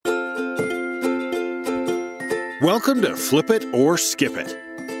Welcome to Flip It or Skip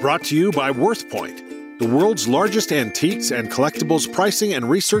It, brought to you by WorthPoint, the world's largest antiques and collectibles pricing and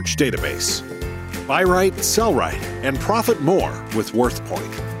research database. Buy right, sell right, and profit more with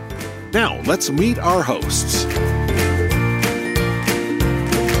WorthPoint. Now, let's meet our hosts.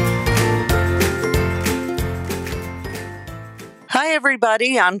 Hi,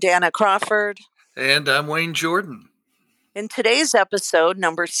 everybody. I'm Dana Crawford. And I'm Wayne Jordan. In today's episode,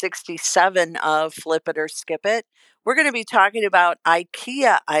 number 67 of Flip It or Skip It, we're going to be talking about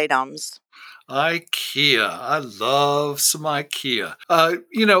IKEA items. IKEA. I love some IKEA.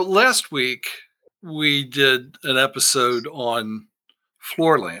 Last week we did an episode on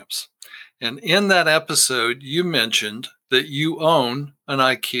floor lamps. And in that episode, you mentioned that you own an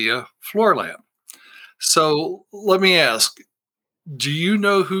IKEA floor lamp. So let me ask, do you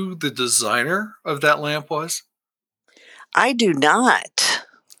know who the designer of that lamp was? I do not.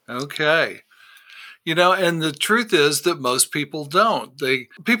 Okay. And the truth is that most people don't.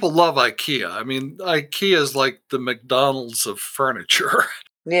 People love IKEA. I mean, IKEA is like the McDonald's of furniture.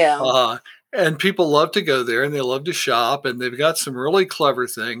 Yeah. And people love to go there and they love to shop and they've got some really clever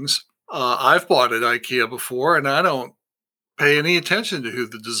things. I've bought at IKEA before and I don't pay any attention to who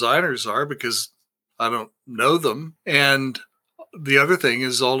the designers are because I don't know them. And the other thing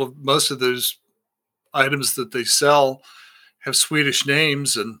is most of those items that they sell have Swedish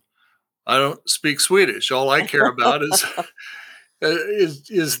names and I don't speak Swedish. All I care about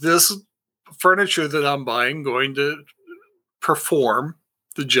is this furniture that I'm buying going to perform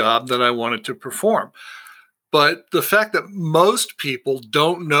the job that I want it to perform. But the fact that most people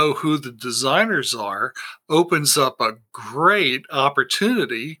don't know who the designers are opens up a great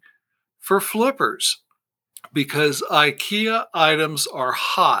opportunity for flippers because IKEA items are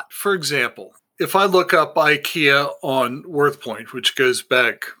hot. For example, if I look up IKEA on WorthPoint, which goes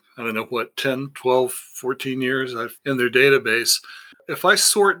back, 10, 12, 14 years in their database. If I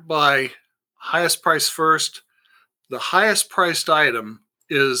sort by highest price first, the highest priced item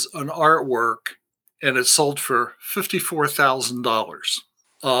is an artwork and it's sold for $54,000.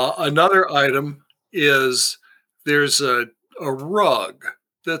 Another item is there's a rug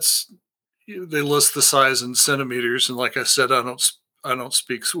they list the size in centimeters. And like I said, I don't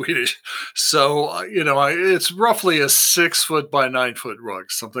speak Swedish. So, it's roughly a 6 foot by 9 foot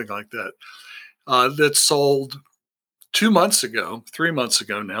rug, something like that. That sold 3 months ago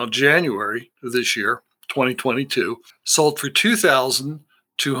now, January of this year, 2022, sold for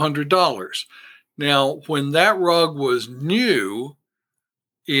 $2,200. Now, when that rug was new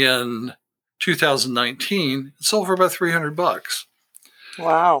in 2019, it sold for about $300.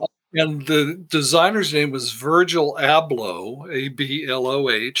 Wow. And the designer's name was Virgil Abloh,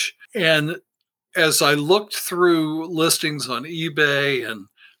 Abloh. And as I looked through listings on eBay and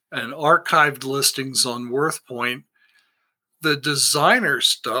archived listings on WorthPoint, the designer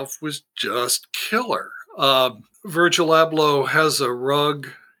stuff was just killer. Virgil Abloh has a rug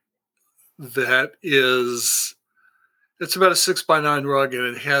that it's about a 6 by 9 rug, and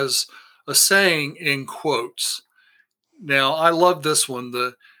it has a saying in quotes. Now, I love this one.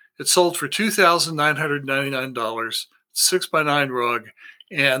 It sold for $2,999, 6 by 9 rug,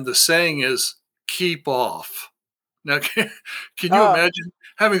 and the saying is "keep off." Now, can you imagine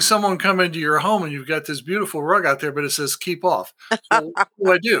having someone come into your home and you've got this beautiful rug out there, but it says "keep off"? Well, what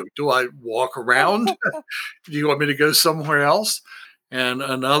do I do? Do I walk around? Do you want me to go somewhere else? And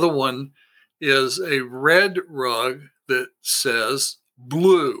another one is a red rug that says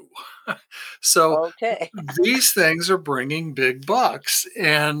 "blue." So Okay. these things are bringing big bucks,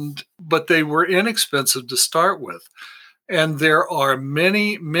 but they were inexpensive to start with. And there are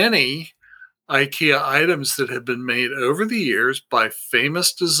many, many IKEA items that have been made over the years by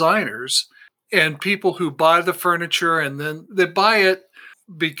famous designers and people who buy the furniture and then they buy it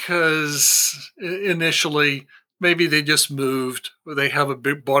because initially maybe they just moved or they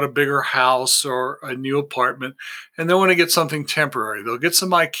bought a bigger house or a new apartment and they want to get something temporary. They'll get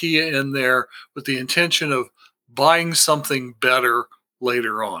some IKEA in there with the intention of buying something better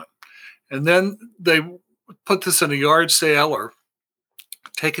later on. And then they put this in a yard sale or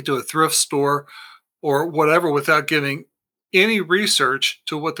take it to a thrift store or whatever without giving any research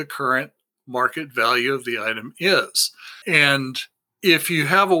to what the current market value of the item is. And if you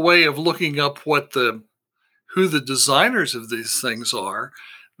have a way of looking up who the designers of these things are,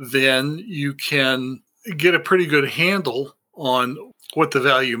 then you can get a pretty good handle on what the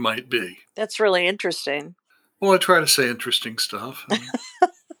value might be. That's really interesting. Well, I try to say interesting stuff.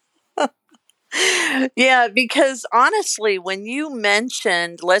 Yeah, because honestly, when you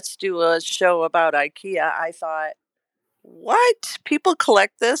mentioned let's do a show about IKEA, I thought, what? People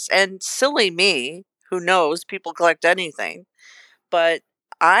collect this? And silly me, who knows? People collect anything. But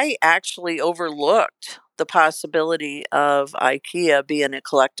I actually overlooked the possibility of IKEA being a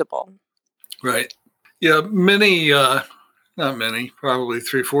collectible. Right. Yeah, not many, probably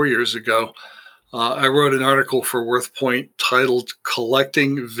 3, 4 years ago, I wrote an article for WorthPoint titled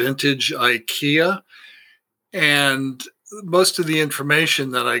Collecting Vintage IKEA. And most of the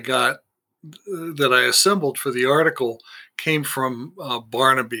information that I got, that I assembled for the article, came from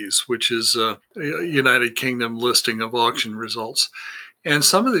Barnaby's, which is a United Kingdom listing of auction results. And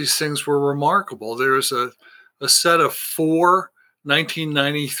some of these things were remarkable. There's a set of 4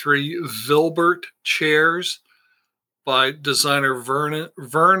 1993 Vilbert chairs by designer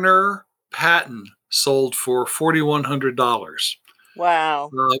Werner Patton, sold for $4,100.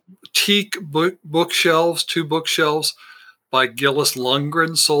 Wow. Teak bookshelves, 2 bookshelves by Gillis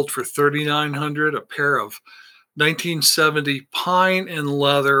Lundgren, sold for $3,900. A pair of 1970 pine and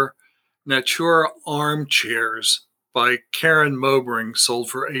leather Natura armchairs by Karen Mobring, sold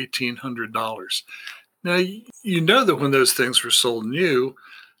for $1,800. Now, you know that when those things were sold new,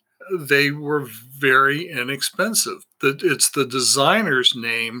 they were very inexpensive. It's the designer's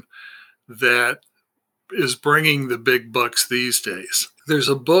name that is bringing the big bucks these days. There's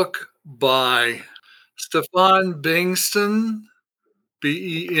a book by Stefan Bengtsson,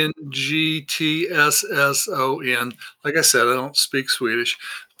 Bengtsson. Like I said, I don't speak Swedish.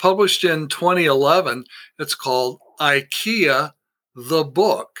 Published in 2011. It's called IKEA, the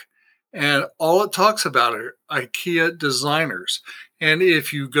book. And all it talks about are IKEA designers. And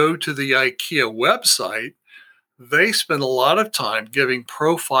if you go to the IKEA website, they spend a lot of time giving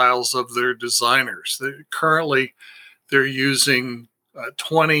profiles of their designers. Currently, they're using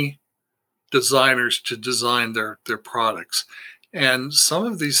 20 designers to design their products. And some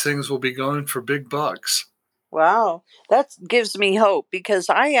of these things will be going for big bucks. Wow. That gives me hope because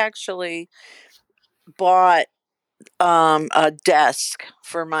I actually bought a desk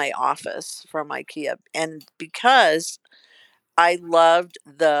for my office from IKEA. And because I loved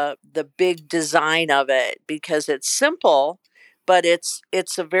the big design of it because it's simple, but it's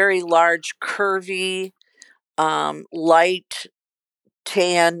a very large, curvy, light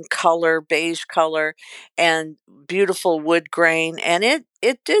tan color, beige color, and beautiful wood grain. And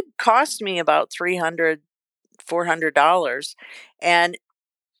it did cost me about $300, $400, and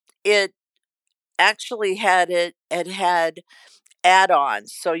it actually had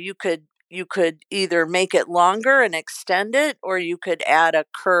add-ons, so you could either make it longer and extend it, or you could add a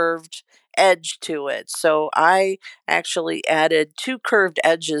curved edge to it. So I actually added 2 curved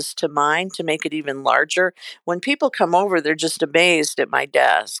edges to mine to make it even larger. When people come over, they're just amazed at my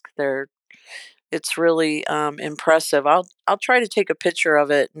desk. It's really impressive. I'll try to take a picture of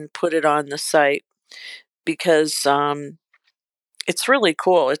it and put it on the site because it's really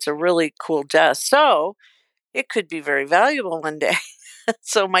cool. It's a really cool desk. So it could be very valuable one day.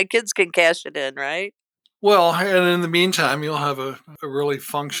 So my kids can cash it in, right? Well, and in the meantime, you'll have a really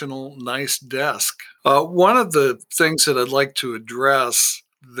functional, nice desk. One of the things that I'd like to address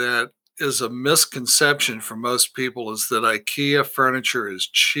that is a misconception for most people is that IKEA furniture is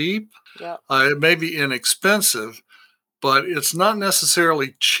cheap. Yeah. It may be inexpensive, but it's not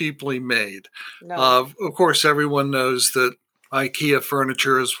necessarily cheaply made. No. Of course, everyone knows that IKEA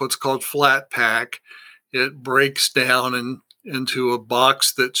furniture is what's called flat pack. It breaks down into a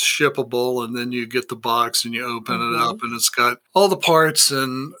box that's shippable, and then you get the box and you open it up, and it's got all the parts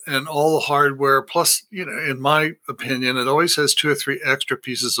and all the hardware. Plus, in my opinion, it always has 2 or 3 extra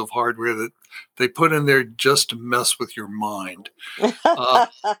pieces of hardware that they put in there just to mess with your mind.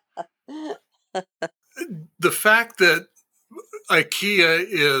 The fact that IKEA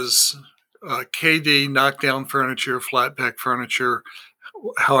is KD, knockdown furniture, flat pack furniture,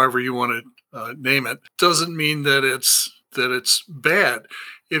 however you want to name it, doesn't mean that it's bad.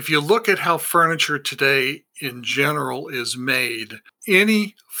 If you look at how furniture today in general is made,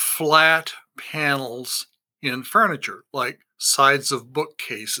 any flat panels in furniture, like sides of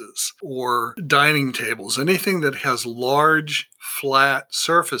bookcases or dining tables, anything that has large flat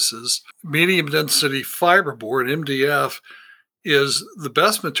surfaces, medium density fiberboard, MDF, is the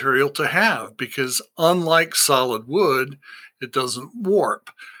best material to have because unlike solid wood, it doesn't warp.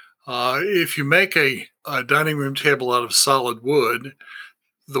 If you make a dining room table out of solid wood,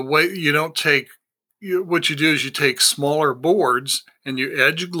 what you do is you take smaller boards and you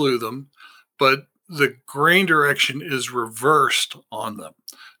edge glue them, but the grain direction is reversed on them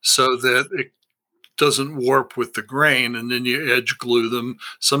so that it doesn't warp with the grain, and then you edge glue them.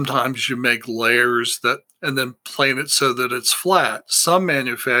 Sometimes you make layers and then plane it so that it's flat. Some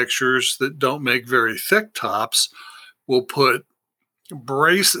manufacturers that don't make very thick tops will put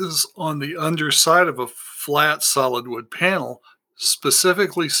braces on the underside of a flat solid wood panel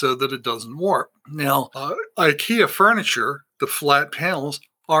specifically so that it doesn't warp. Now, IKEA furniture, the flat panels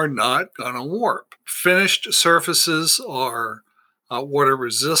are not going to warp. Finished surfaces are water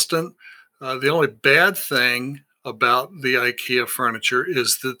resistant. The only bad thing about the IKEA furniture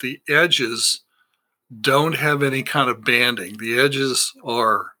is that the edges don't have any kind of banding. The edges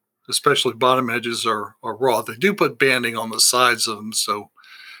are, especially bottom edges, are raw. They do put banding on the sides of them, so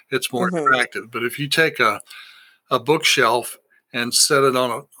it's more attractive. But if you take a bookshelf and set it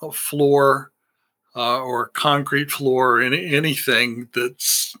on a floor or a concrete floor or anything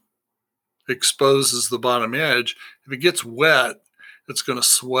that's exposes the bottom edge, if it gets wet, it's going to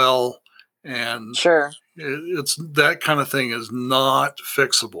swell, and it's that kind of thing is not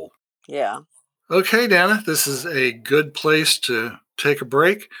fixable. Yeah. Okay, Dana, this is a good place to take a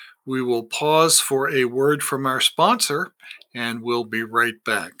break. We will pause for a word from our sponsor, and we'll be right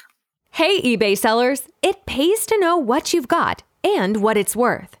back. Hey, eBay sellers, it pays to know what you've got and what it's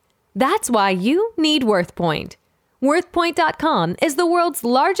worth. That's why you need WorthPoint. WorthPoint.com is the world's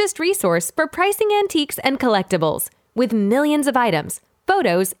largest resource for pricing antiques and collectibles, with millions of items,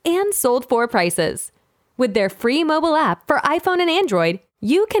 photos, and sold-for prices. With their free mobile app for iPhone and Android,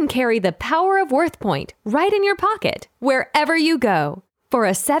 you can carry the power of WorthPoint right in your pocket, wherever you go. For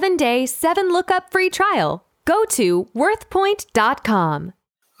a 7-day, 7-lookup free trial, go to WorthPoint.com.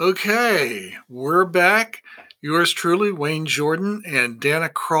 Okay, we're back. Yours truly, Wayne Jordan and Dana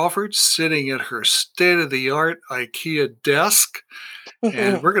Crawford, sitting at her state-of-the-art IKEA desk,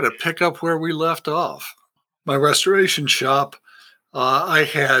 and we're going to pick up where we left off. My restoration shop, I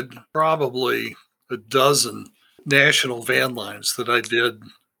had probably a dozen national van lines that I did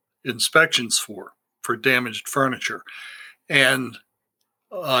inspections for damaged furniture. And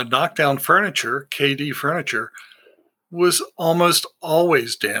knockdown furniture, KD furniture, was almost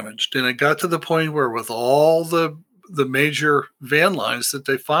always damaged. And it got to the point where with all the major van lines that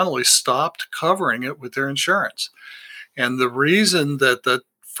they finally stopped covering it with their insurance. And the reason that the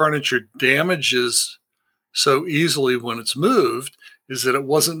furniture damages so easily when it's moved is that it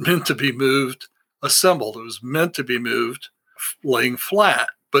wasn't meant to be moved assembled. It was meant to be moved laying flat.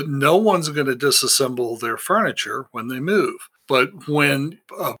 But no one's going to disassemble their furniture when they move. But when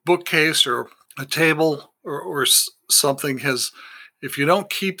a bookcase or a table or something has, if you don't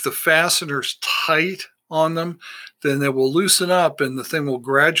keep the fasteners tight on them, then they will loosen up and the thing will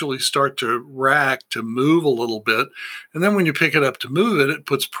gradually start to rack, to move a little bit. And then when you pick it up to move it, it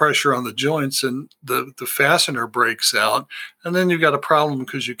puts pressure on the joints and the fastener breaks out. And then you've got a problem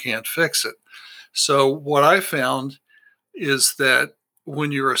because you can't fix it. So what I found is that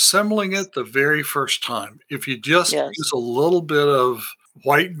when you're assembling it the very first time, if you just use a little bit of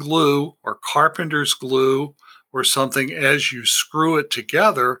white glue or carpenter's glue or something as you screw it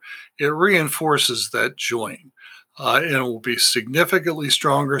together, it reinforces that joint. And it will be significantly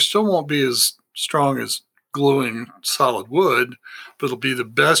stronger. Still won't be as strong as gluing solid wood, but it'll be the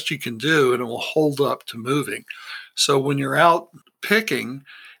best you can do and it will hold up to moving. So when you're out picking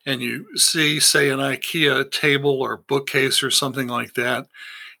and you see, say, an IKEA table or bookcase or something like that,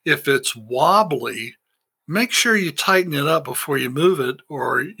 if it's wobbly, make sure you tighten it up before you move it,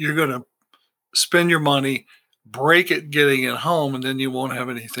 or you're going to spend your money, break it getting it home, and then you won't have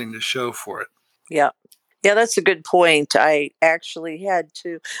anything to show for it. Yeah. Yeah, that's a good point. I actually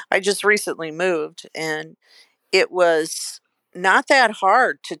I just recently moved, and it was not that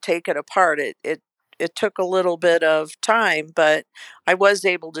hard to take it apart. It took a little bit of time, but I was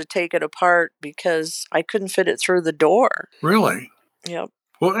able to take it apart because I couldn't fit it through the door. Really? Yep.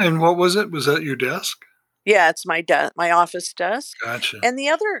 Well, and what was it? Was that your desk? Yeah, it's my office desk. Gotcha. And the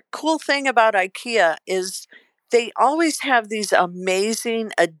other cool thing about IKEA is they always have these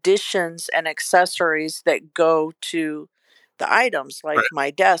amazing additions and accessories that go to the items, like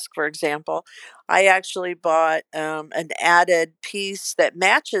my desk, for example. I actually bought an added piece that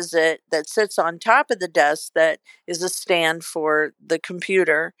matches it, that sits on top of the desk, that is a stand for the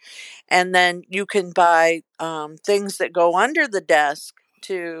computer. And then you can buy things that go under the desk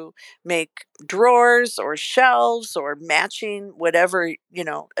to make drawers or shelves or matching whatever,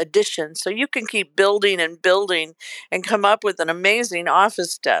 addition. So you can keep building and building and come up with an amazing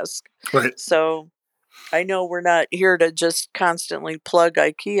office desk. Right. So I know we're not here to just constantly plug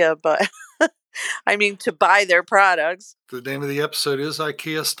IKEA, but I mean to buy their products. The name of the episode is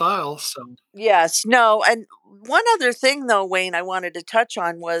IKEA Style. So yes, no. And one other thing though, Wayne, I wanted to touch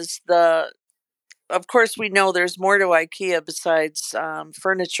on was of course, we know there's more to IKEA besides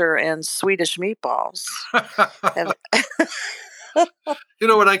furniture and Swedish meatballs. You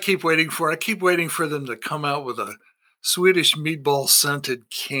know what I keep waiting for? I keep waiting for them to come out with a Swedish meatball scented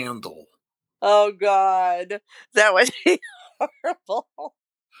candle. Oh God, that would be horrible.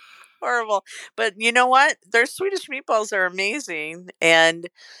 Horrible. But you know what? Their Swedish meatballs are amazing. And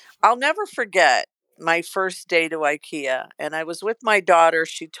I'll never forget my first day to IKEA. And I was with my daughter.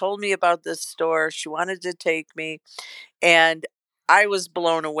 She told me about this store. She wanted to take me. And I was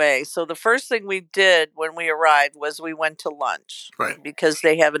blown away. So the first thing we did when we arrived was we went to lunch Right. because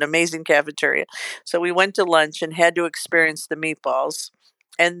they have an amazing cafeteria. So we went to lunch and had to experience the meatballs.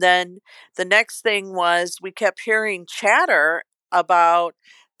 And then the next thing was we kept hearing chatter about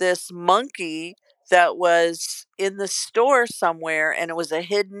this monkey that was in the store somewhere, and it was a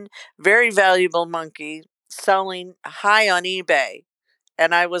hidden, very valuable monkey selling high on eBay.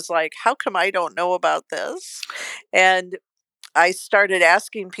 And I was like, how come I don't know about this? And I started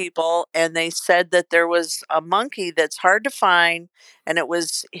asking people, and they said that there was a monkey that's hard to find, and it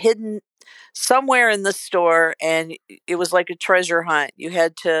was hidden somewhere in the store, and it was like a treasure hunt. You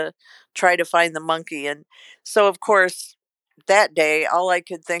had to try to find the monkey. And so, of course, that day, all I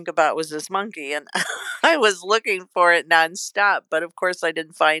could think about was this monkey, and I was looking for it nonstop. But of course, I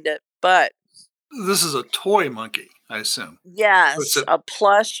didn't find it. But This is a toy monkey, I assume. It's yes, a a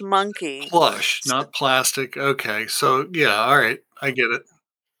plush monkey. plush, not plastic. Okay. So, yeah, all right. I get it.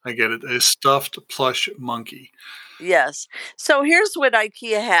 A stuffed plush monkey. Yes. So here's what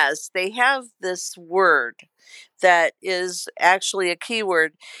IKEA has. They have this word that is actually a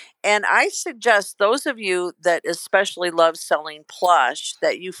keyword. And I suggest those of you that especially love selling plush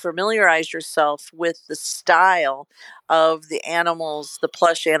that you familiarize yourself with the style of the animals, the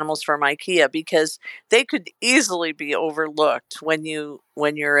plush animals from IKEA, because they could easily be overlooked when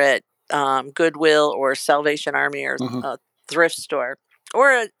you're at Goodwill or Salvation Army or Mhm. a thrift store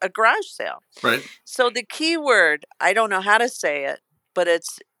or a garage sale. Right. So the key word, I don't know how to say it, but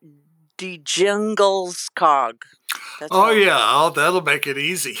it's dejingleskog. That's Oh, how. yeah. Oh, that'll make it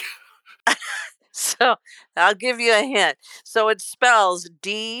easy. So I'll give you a hint. So it spells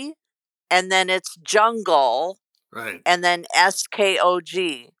D, and then it's jungle, Right. and then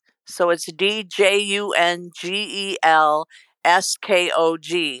SKOG. So it's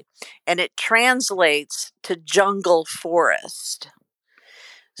DJUNGELSKOG, and it translates to jungle forest.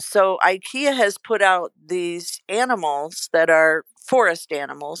 So IKEA has put out these animals that are forest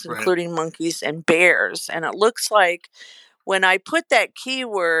animals, Right. including monkeys and bears. And it looks like when I put that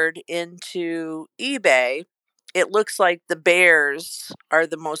keyword into eBay, it looks like the bears are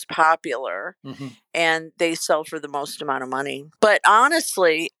the most popular Mhm. and they sell for the most amount of money. But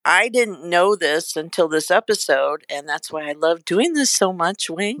honestly, I didn't know this until this episode. And that's why I love doing this so much,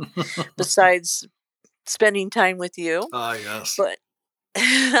 Wayne, besides spending time with you. Ah, yes. But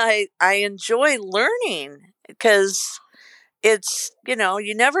I enjoy learning because it's,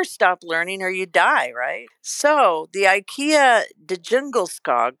 you never stop learning or you die, right? So the IKEA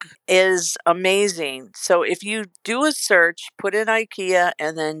Dejingleskog is amazing. So if you do a search, put in IKEA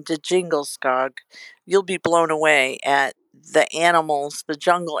and then Dejingleskog, you'll be blown away at the animals, the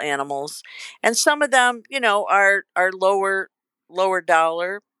jungle animals. And some of them, are lower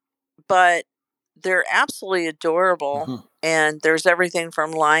dollar, but they're absolutely adorable. Mhm. And there's everything from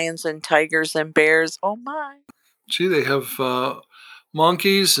lions and tigers and bears. Oh my. Gee, they have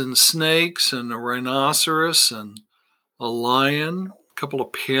monkeys and snakes and a rhinoceros and a lion, a couple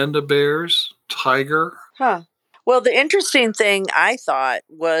of panda bears, tiger. Huh. Well, the interesting thing I thought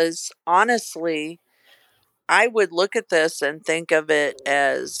was honestly, I would look at this and think of it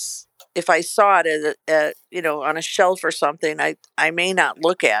as if I saw it on a shelf or something, I may not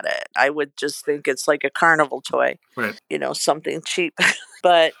look at it. I would just think it's like a carnival toy, Right. Something cheap.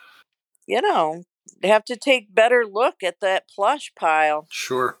 But, they have to take better look at that plush pile.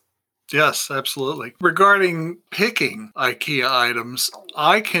 Sure. Yes, absolutely. Regarding picking IKEA items,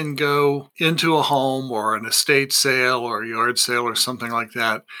 I can go into a home or an estate sale or a yard sale or something like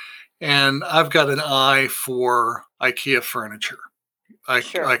that, and I've got an eye for IKEA furniture.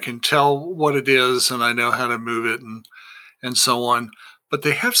 Sure. I can tell what it is and I know how to move it and so on. But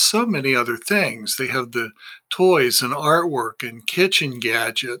they have so many other things. They have the toys and artwork and kitchen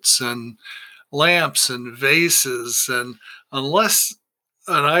gadgets and lamps and vases. And unless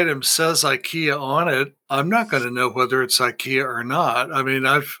an item says IKEA on it, I'm not going to know whether it's IKEA or not. I mean,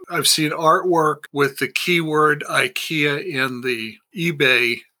 I've seen artwork with the keyword IKEA in the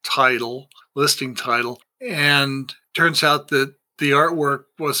eBay listing title, and turns out that the artwork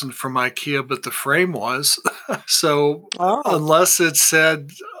wasn't from IKEA, but the frame was. So unless it said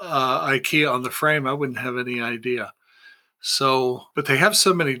IKEA on the frame, I wouldn't have any idea. So, but they have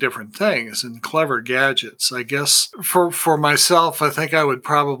so many different things and clever gadgets. I guess for myself, I think I would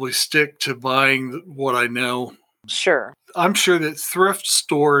probably stick to buying what I know Sure. I'm sure that thrift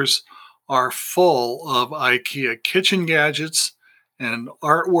stores are full of IKEA kitchen gadgets and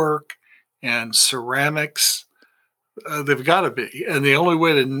artwork and ceramics. They've got to be. And the only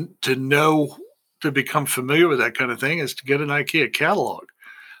way to know, to become familiar with that kind of thing is to get an IKEA catalog.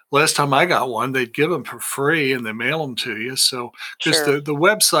 Last time I got one, they'd give them for free and they mail them to you. So just Sure. the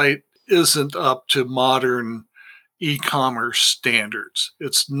website isn't up to modern e-commerce standards.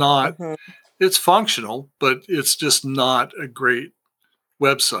 It's not, Mhm. it's functional, but it's just not a great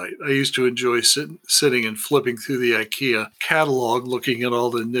website. I used to enjoy sitting and flipping through the IKEA catalog, looking at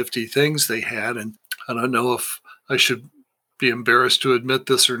all the nifty things they had. And I don't know if I should be embarrassed to admit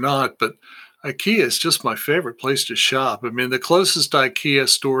this or not, but IKEA is just my favorite place to shop. I mean, the closest IKEA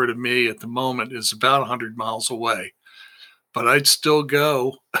store to me at the moment is about 100 miles away, but I'd still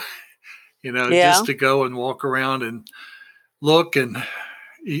go, Yeah. just to go and walk around and look and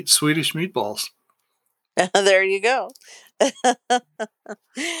eat Swedish meatballs. There you go.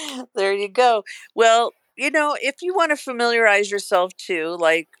 There you go. Well, if you want to familiarize yourself too,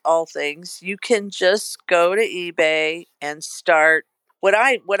 like all things, you can just go to eBay and start. What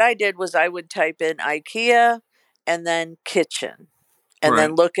I did was I would type in IKEA and then kitchen, and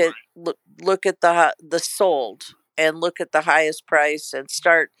then Right. look at the sold and look at the highest price and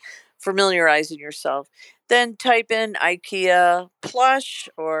start familiarizing yourself. Then type in IKEA plush,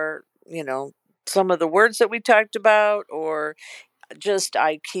 or some of the words that we talked about, or just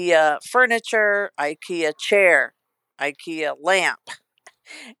IKEA furniture, IKEA chair, IKEA lamp,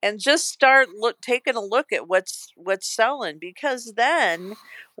 and just start taking a look at what's selling, because then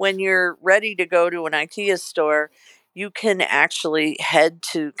when you're ready to go to an IKEA store, you can actually head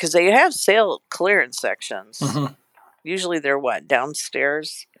to, because they have sale clearance sections. Mhm. Usually they're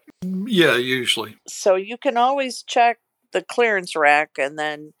downstairs. Yeah, usually. So you can always check the clearance rack and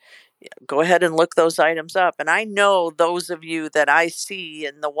then go ahead and look those items up. And I know those of you that I see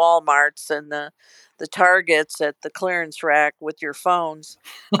in the Walmarts and the Targets at the clearance rack with your phones,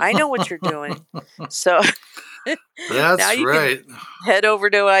 I know what you're doing. So now That's you right. can head over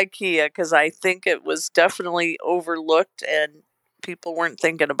to IKEA, because I think it was definitely overlooked and people weren't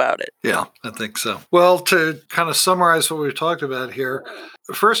thinking about it. Yeah, I think so. Well, to kind of summarize what we've talked about here,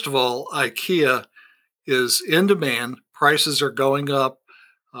 first of all, IKEA is in demand. Prices are going up.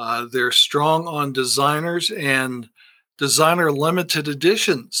 They're strong on designers and designer limited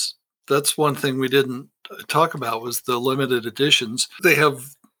editions. That's one thing we didn't talk about, was the limited editions. They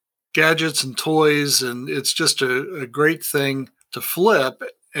have gadgets and toys, and it's just a great thing to flip.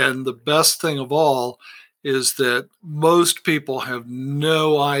 And the best thing of all is that most people have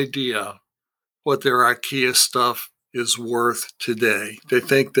no idea what their IKEA stuff is worth today. They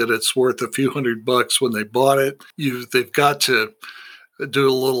think that it's worth a few $100 when they bought it. They've got to do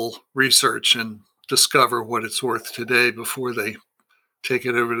a little research and discover what it's worth today before they take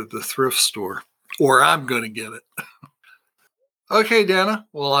it over to the thrift store, or I'm going to get it. Okay, Dana.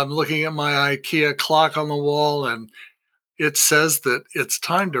 Well, I'm looking at my IKEA clock on the wall, and it says that it's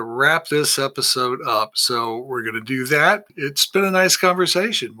time to wrap this episode up. So we're going to do that. It's been a nice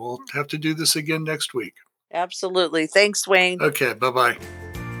conversation. We'll have to do this again next week. Absolutely. Thanks, Wayne. Okay, bye-bye.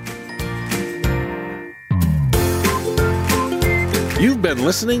 You've been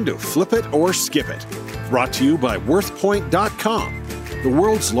listening to Flip It or Skip It, brought to you by WorthPoint.com, the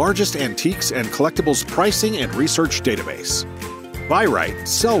world's largest antiques and collectibles pricing and research database. Buy right,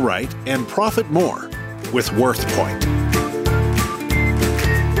 sell right, and profit more with WorthPoint.